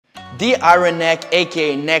The iron neck,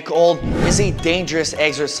 aka neck hold, is a dangerous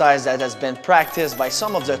exercise that has been practiced by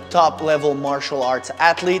some of the top level martial arts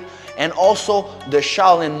athletes and also the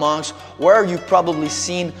Shaolin monks, where you've probably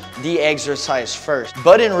seen the exercise first.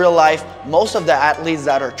 But in real life, most of the athletes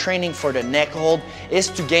that are training for the neck hold is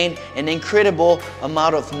to gain an incredible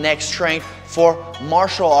amount of neck strength for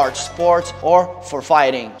martial arts sports or for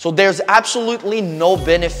fighting. So there's absolutely no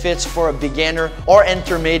benefits for a beginner or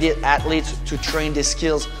intermediate athletes to train these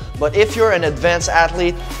skills. But if you're an advanced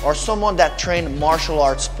athlete or someone that trained martial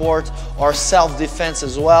arts sports or self-defense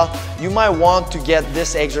as well, you might want to get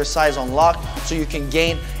this exercise unlocked so you can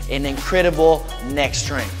gain an incredible neck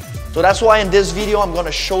strength. So that's why in this video, I'm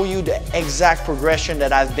gonna show you the exact progression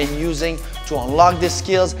that I've been using to unlock these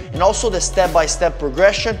skills and also the step-by-step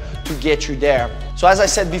progression to get you there. So as I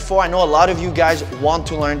said before, I know a lot of you guys want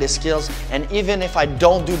to learn these skills, and even if I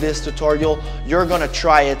don't do this tutorial, you're gonna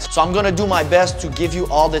try it. So I'm gonna do my best to give you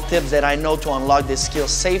all the tips that I know to unlock these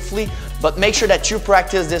skills safely, but make sure that you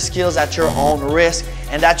practice these skills at your own risk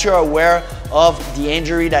and that you're aware of the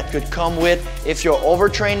injury that could come with if you're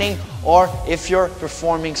overtraining or if you're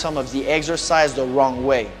performing some of the exercise the wrong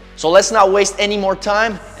way. So let's not waste any more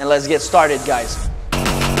time and let's get started, guys.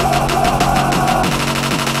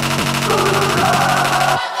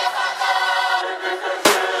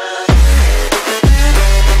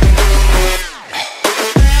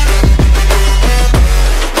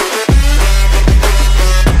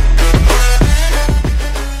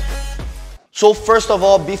 So first of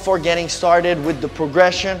all, before getting started with the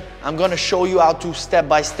progression, I'm gonna show you how to step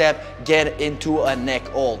by step get into a neck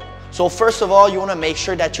hold. So first of all, you wanna make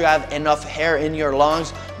sure that you have enough air in your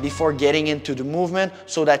lungs before getting into the movement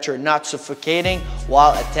so that you're not suffocating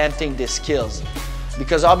while attempting these skills.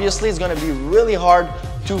 Because obviously it's gonna be really hard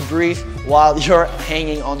to breathe while you're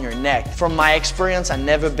hanging on your neck. From my experience, I've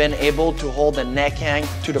never been able to hold a neck hang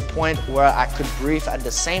to the point where I could breathe at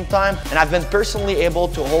the same time, and I've been personally able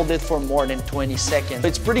to hold it for more than 20 seconds.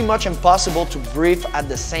 It's pretty much impossible to breathe at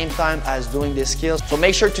the same time as doing these skills, so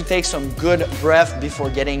make sure to take some good breath before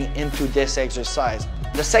getting into this exercise.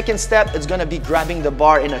 The second step is gonna be grabbing the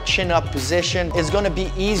bar in a chin-up position. It's gonna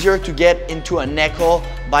be easier to get into a neck hold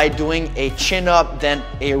by doing a chin-up than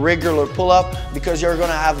a regular pull-up because you're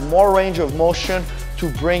gonna have more range of motion to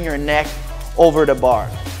bring your neck over the bar.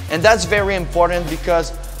 And that's very important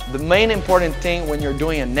because the main important thing when you're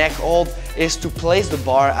doing a neck hold is to place the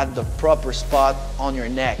bar at the proper spot on your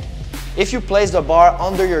neck. If you place the bar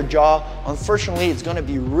under your jaw, unfortunately it's gonna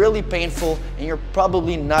be really painful and you're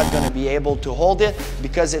probably not gonna be able to hold it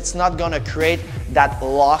because it's not gonna create that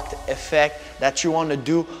locked effect that you wanna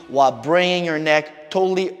do while bringing your neck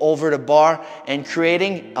totally over the bar and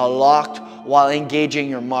creating a lock while engaging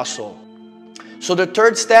your muscle. So the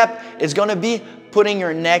third step is gonna be putting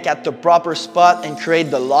your neck at the proper spot and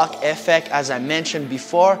create the lock effect as I mentioned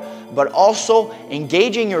before, but also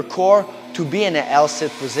engaging your core to be in an L-sit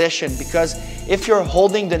position, because if you're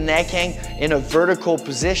holding the neck hang in a vertical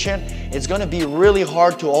position, it's gonna be really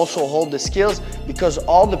hard to also hold the skills because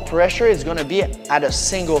all the pressure is gonna be at a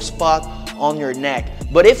single spot on your neck.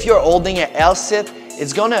 But if you're holding an L-sit,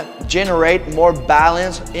 it's gonna generate more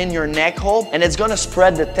balance in your neck hold and it's gonna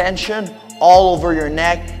spread the tension all over your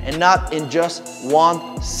neck and not in just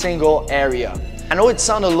one single area. I know it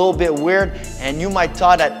sounds a little bit weird and you might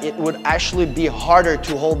thought that it would actually be harder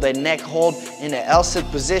to hold the neck hold in an L-sit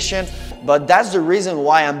position, but that's the reason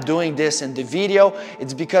why I'm doing this in the video.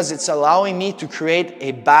 It's because it's allowing me to create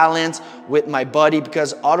a balance with my body,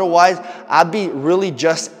 because otherwise I'd be really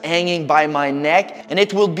just hanging by my neck and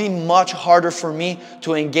it will be much harder for me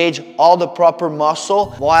to engage all the proper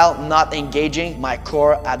muscle while not engaging my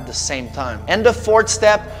core at the same time. And the fourth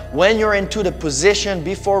step, when you're into the position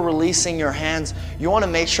before releasing your hands, you want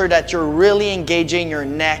to make sure that you're really engaging your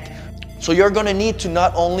neck. So you're gonna need to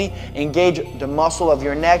not only engage the muscle of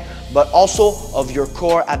your neck, but also of your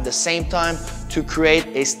core at the same time to create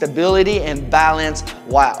a stability and balance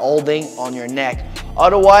while holding on your neck.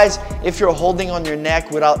 Otherwise, if you're holding on your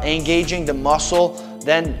neck without engaging the muscle,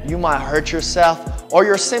 then you might hurt yourself or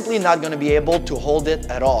you're simply not gonna be able to hold it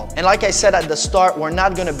at all. And like I said at the start, we're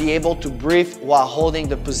not gonna be able to breathe while holding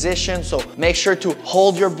the position, so make sure to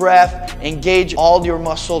hold your breath, engage all your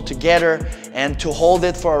muscle together, and to hold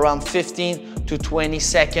it for around 15 to 20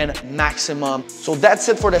 seconds maximum. So that's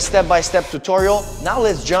it for the step-by-step tutorial. Now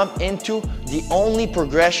let's jump into the only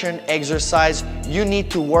progression exercise you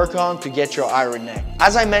need to work on to get your iron neck.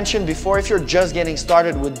 As I mentioned before, if you're just getting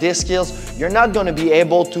started with these skills, you're not going to be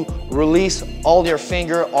able to release all your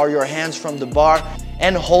finger or your hands from the bar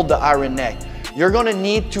and hold the iron neck. You're gonna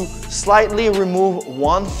need to slightly remove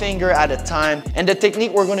one finger at a time, and the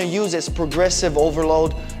technique we're gonna use is progressive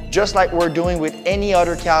overload. just like we're doing with any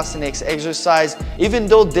other calisthenics exercise, even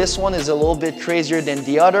though this one is a little bit crazier than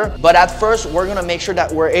the other. But at first, we're gonna make sure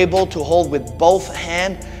that we're able to hold with both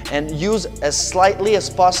hands and use as slightly as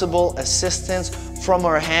possible assistance from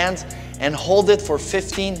our hands and hold it for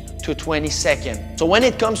 15 to 20 seconds. So when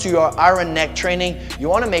it comes to your iron neck training, you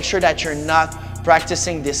wanna make sure that you're not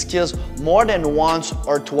practicing these skills more than once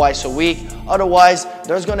or twice a week. Otherwise,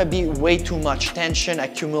 there's gonna be way too much tension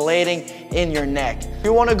accumulating in your neck.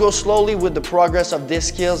 You wanna go slowly with the progress of these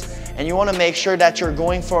skills, and you wanna make sure that you're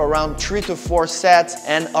going for around 3 to 4 sets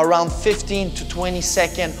and around 15 to 20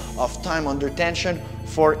 seconds of time under tension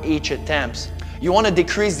for each attempt. You wanna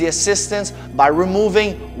decrease the assistance by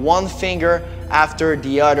removing one finger after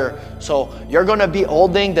the other. So you're gonna be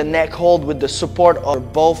holding the neck hold with the support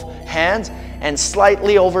of both hands, and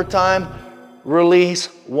slightly over time, release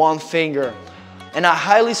one finger. And I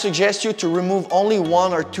highly suggest you to remove only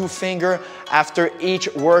 1 or 2 fingers after each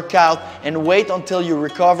workout and wait until you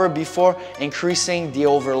recover before increasing the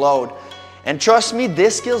overload. And trust me,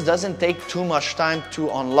 this skills doesn't take too much time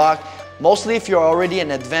to unlock. Mostly if you're already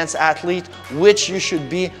an advanced athlete, which you should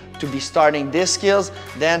be to be starting these skills,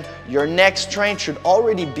 then your neck strength should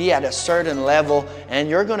already be at a certain level and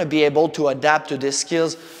you're gonna be able to adapt to these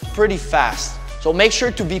skills pretty fast. So make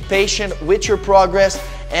sure to be patient with your progress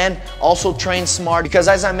and also train smart, because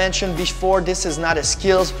as I mentioned before, this is not a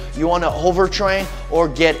skills you wanna overtrain or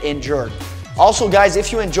get injured. Also guys,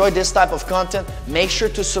 if you enjoyed this type of content, make sure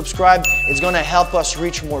to subscribe. It's gonna help us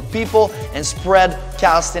reach more people and spread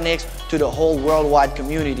calisthenics to the whole worldwide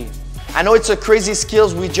community. I know it's a crazy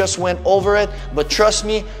skills, we just went over it, but trust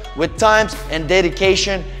me, with time and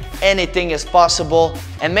dedication, anything is possible.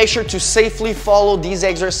 And make sure to safely follow these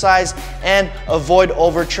exercises and avoid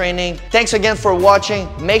overtraining. Thanks again for watching.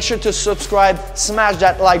 Make sure to subscribe, smash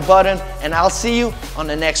that like button, and I'll see you on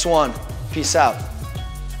the next one. Peace out.